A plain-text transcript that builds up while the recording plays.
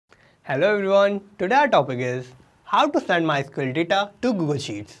Hello everyone, today our topic is how to send MySQL data to Google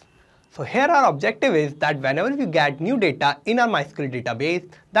Sheets. So here our objective is that whenever we get new data in our MySQL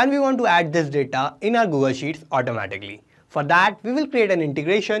database, then we want to add this data in our Google Sheets automatically. For that, we will create an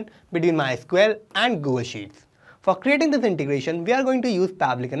integration between MySQL and Google Sheets. For creating this integration, we are going to use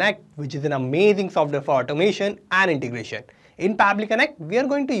Pabbly Connect, which is an amazing software for automation and integration. In Pabbly Connect, we are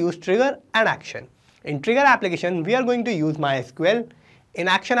going to use trigger and action. In trigger application, we are going to use MySQL. In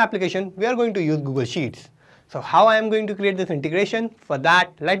action application, we are going to use Google Sheets. So how I am going to create this integration? For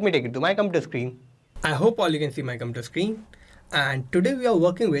that, let me take it to my computer screen. I hope all you can see my computer screen. And today we are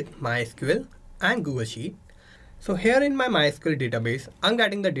working with MySQL and Google Sheets. So here in my MySQL database, I'm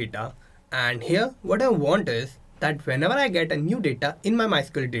getting the data. And here what I want is that whenever I get a new data in my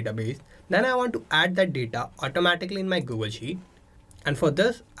MySQL database, then I want to add that data automatically in my Google Sheet. And for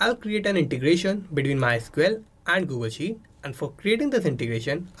this, I'll create an integration between MySQL and Google Sheet. And for creating this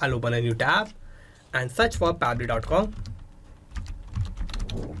integration, I'll open a new tab and search for pabbly.com.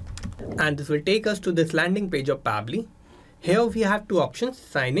 And this will take us to this landing page of Pabbly. Here we have two options,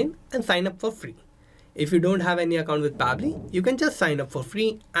 sign in and sign up for free. If you don't have any account with Pabbly, you can just sign up for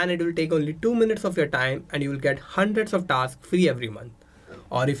free and it will take only 2 minutes of your time and you will get hundreds of tasks free every month.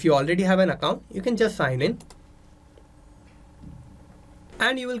 Or if you already have an account, you can just sign in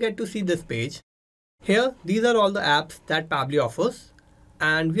and you will get to see this page. Here, these are all the apps that Pabbly offers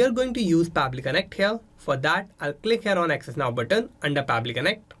and we are going to use Pabbly Connect here. For that, I'll click here on Access Now button under Pabbly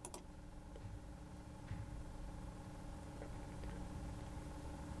Connect.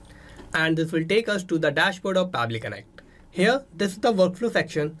 And this will take us to the dashboard of Pabbly Connect. Here, this is the workflow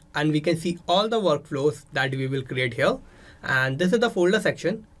section and we can see all the workflows that we will create here. And this is the folder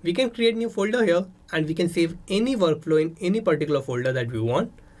section. We can create new folder here and we can save any workflow in any particular folder that we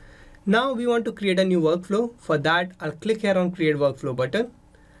want. Now we want to create a new workflow. For that, I'll click here on Create Workflow button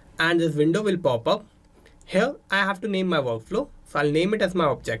and this window will pop up. Here I have to name my workflow. So I'll name it as my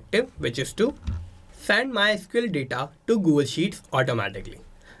objective, which is to send MySQL data to Google Sheets automatically.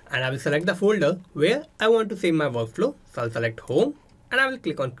 And I will select the folder where I want to save my workflow. So I'll select Home and I will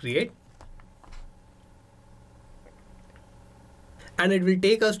click on Create. And it will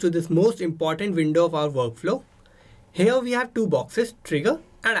take us to this most important window of our workflow. Here we have two boxes, trigger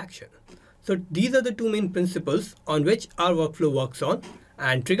and action. So these are the two main principles on which our workflow works on.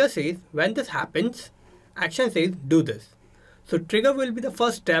 And trigger says when this happens, action says do this. So trigger will be the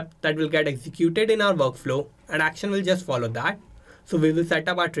first step that will get executed in our workflow and action will just follow that. So we will set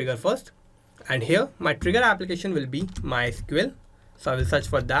up our trigger first. And here my trigger application will be MySQL. So I will search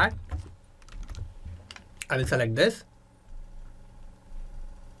for that. I will select this.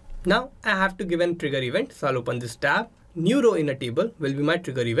 Now I have to give a trigger event. So I'll open this tab. New row in a table will be my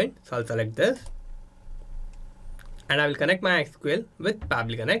trigger event. So I'll select this. And I will connect my MySQL with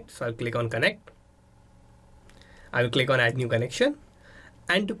Pabbly Connect. So I'll click on Connect. I will click on Add New Connection.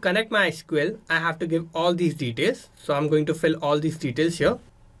 And to connect my MySQL, I have to give all these details. So I'm going to fill all these details here.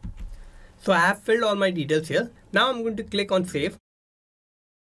 So I have filled all my details here. Now I'm going to click on Save.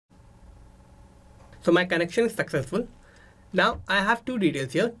 So my connection is successful. Now I have two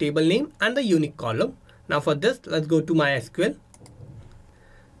details here, table name and the unique column. Now for this, let's go to MySQL.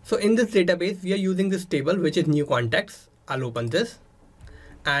 So in this database, we are using this table, which is new contacts. I'll open this.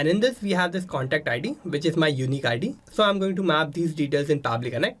 And in this, we have this contact ID, which is my unique ID. So I'm going to map these details in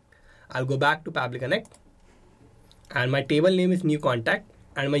Pabbly Connect. I'll go back to Pabbly Connect. And my table name is new contact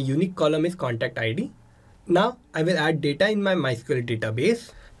and my unique column is contact ID. Now I will add data in my MySQL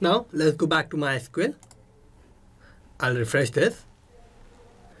database. Now let's go back to MySQL. I'll refresh this.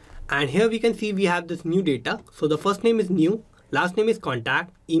 And here we can see we have this new data. So the first name is new, last name is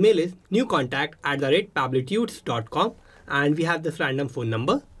contact, email is newcontact@pabblytudes.com, and we have this random phone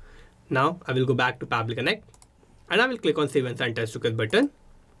number. Now I will go back to Pabbly Connect and I will click on Save and Send Test Request button.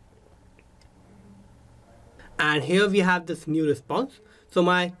 And here we have this new response. So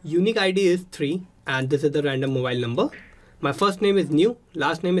my unique ID is 3 and this is the random mobile number. My first name is new,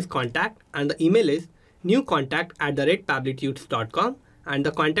 last name is contact, and the email is newcontact@pabblytudes.com. And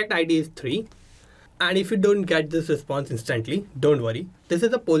the contact ID is 3. And if you don't get this response instantly, don't worry. This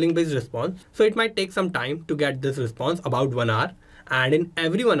is a polling based response. So it might take some time to get this response, about 1 hour. And in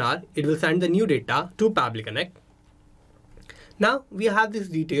every 1 hour, it will send the new data to Pabbly Connect. Now we have these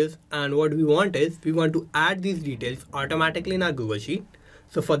details and what we want is we want to add these details automatically in our Google Sheet.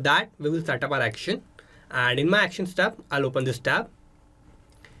 So for that, we will set up our action. And in my Actions tab, I'll open this tab.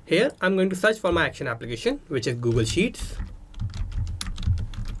 Here, I'm going to search for my action application, which is Google Sheets.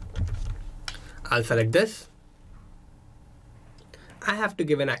 I'll select this. I have to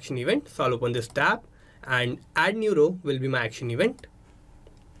give an action event, so I'll open this tab and add new row will be my action event.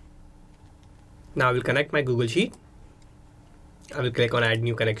 Now I will connect my Google Sheet. I will click on add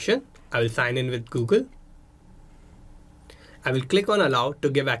new connection. I will sign in with Google. I will click on allow to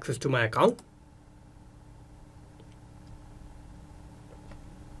give access to my account.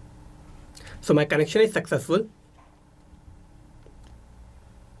 So my connection is successful.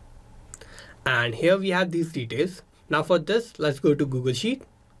 And here we have these details. Now for this, let's go to Google Sheet.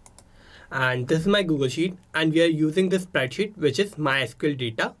 And this is my Google Sheet, and we are using this spreadsheet, which is MySQL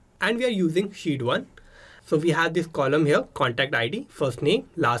data, and we are using sheet 1. So we have this column here, contact ID, first name,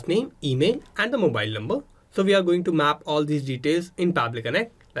 last name, email, and the mobile number. So we are going to map all these details in Pabbly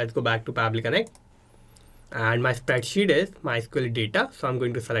Connect. Let's go back to Pabbly Connect. And my spreadsheet is MySQL data. So I'm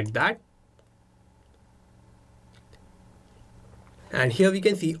going to select that. And here we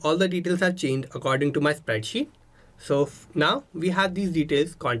can see all the details have changed according to my spreadsheet. So now we have these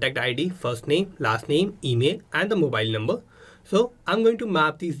details, contact ID, first name, last name, email, and the mobile number. So I'm going to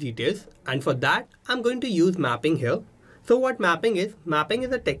map these details, and for that I'm going to use mapping here. So what mapping is? Mapping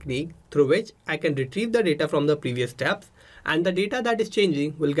is a technique through which I can retrieve the data from the previous steps, and the data that is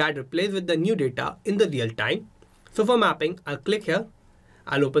changing will get replaced with the new data in the real time. So for mapping, I'll click here,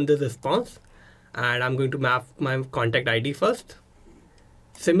 I'll open this response, and I'm going to map my contact ID first.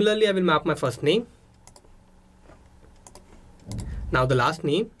 Similarly, I will map my first name. Now the last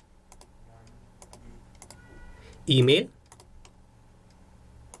name, email,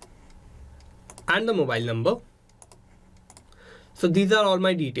 and the mobile number. So these are all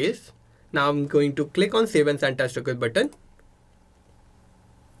my details. Now I'm going to click on Save and Send Test Request button.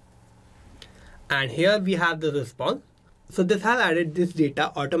 And here we have the response. So this has added this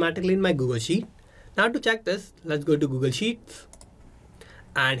data automatically in my Google Sheet. Now to check this, let's go to Google Sheets.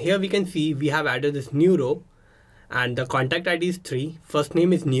 And here we can see we have added this new row. And the contact ID is 3, first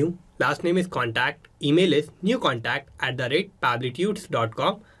name is new, last name is contact, email is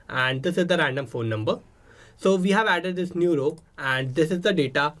newcontact@pabblytudes.com, and this is the random phone number. So we have added this new row, and this is the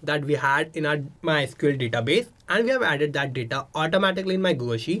data that we had in our MySQL database, and we have added that data automatically in my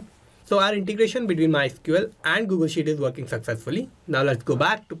Google Sheet. So our integration between MySQL and Google Sheet is working successfully. Now let's go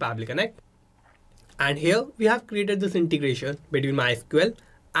back to Pabbly Connect. And here we have created this integration between MySQL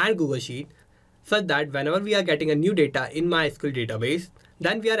and Google Sheet, such that whenever we are getting a new data in MySQL database,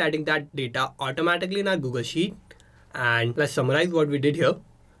 then we are adding that data automatically in our Google Sheet. And let's summarize what we did here.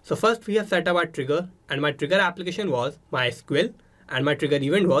 So first we have set up our trigger, and my trigger application was MySQL, and my trigger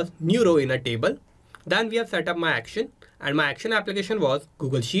event was new row in a table. Then we have set up my action, and my action application was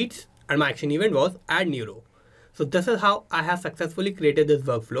Google Sheets, and my action event was add new row. So this is how I have successfully created this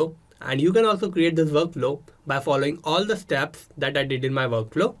workflow. And you can also create this workflow by following all the steps that I did in my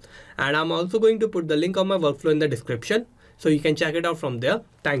workflow. And I'm also going to put the link of my workflow in the description, so you can check it out from there.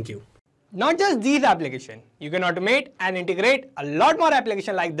 Thank you. Not just these applications, you can automate and integrate a lot more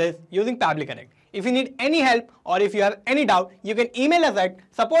applications like this using Pabbly Connect. If you need any help or if you have any doubt, you can email us at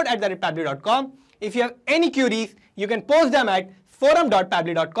support@pabbly.com. If you have any queries, you can post them at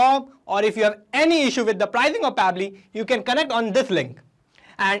forum.pabbly.com, or if you have any issue with the pricing of Pabbly, you can connect on this link.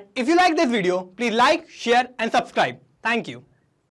 And if you like this video, please like, share, and subscribe. Thank you.